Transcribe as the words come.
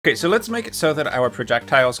Okay, so let's make it so that our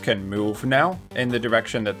projectiles can move now in the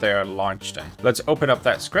direction that they are launched in. Let's open up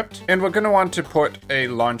that script, and we're going to want to put a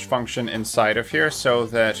launch function inside of here so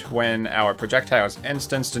that when our projectile is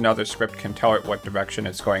instanced, another script can tell it what direction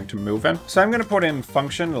it's going to move in. So I'm going to put in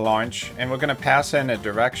function launch, and we're going to pass in a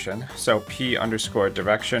direction. So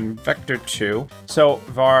p_direction vector2. So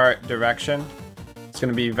var direction, it's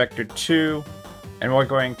going to be vector2. And we're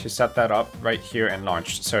going to set that up right here in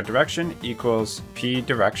launch. So direction equals p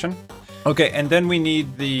direction. Okay, and then we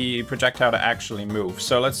need the projectile to actually move.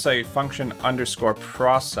 So let's say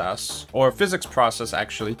function_process, or physics process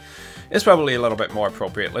actually, is probably a little bit more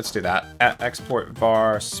appropriate. Let's do that. At export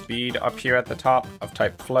var speed up here at the top of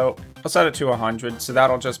type float. I'll set it to 100, so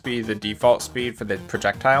that'll just be the default speed for the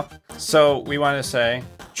projectile. So we want to say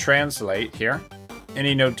translate here.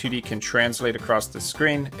 Any node 2D can translate across the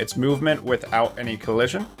screen its movement without any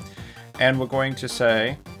collision. And we're going to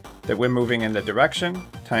say that we're moving in the direction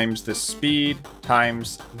times the speed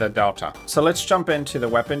times the delta. So let's jump into the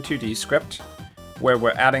weapon 2D script where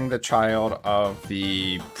we're adding the child of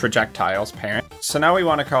the projectiles parent. So now we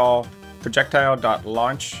want to call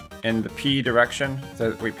projectile.launch in the p direction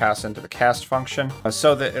that we pass into the cast function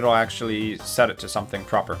so that it'll actually set it to something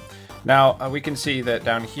proper. Now we can see that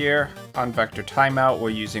down here on vector timeout, we're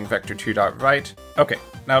using vector2.right. Okay,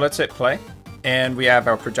 now let's hit play. And we have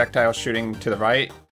our projectile shooting to the right.